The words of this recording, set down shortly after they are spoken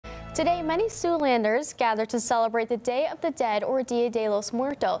Today, many Siouxlanders gather to celebrate the Day of the Dead, or Dia de los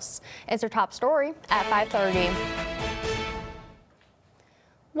Muertos. It's our top story at 5:30.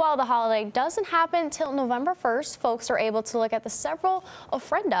 While the holiday doesn't happen till November 1st, folks are able to look at the several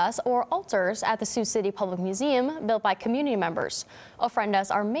ofrendas, or altars, at the Sioux City Public Museum built by community members. Ofrendas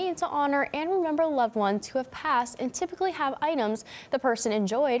are made to honor and remember loved ones who have passed and typically have items the person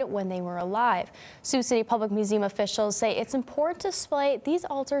enjoyed when they were alive. Sioux City Public Museum officials say it's important to display these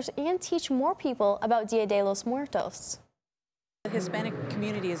altars and teach more people about Dia de los Muertos. The Hispanic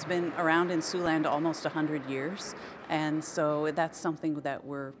community has been around in Siouxland almost 100 years, and so that's something that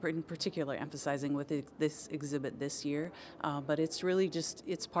we're in particular emphasizing with this exhibit this year. But it's really just,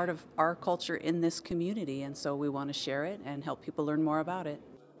 it's part of our culture in this community, and so we want to share it and help people learn more about it.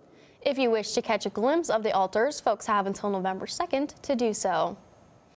 If you wish to catch a glimpse of the altars, folks have until November 2nd to do so.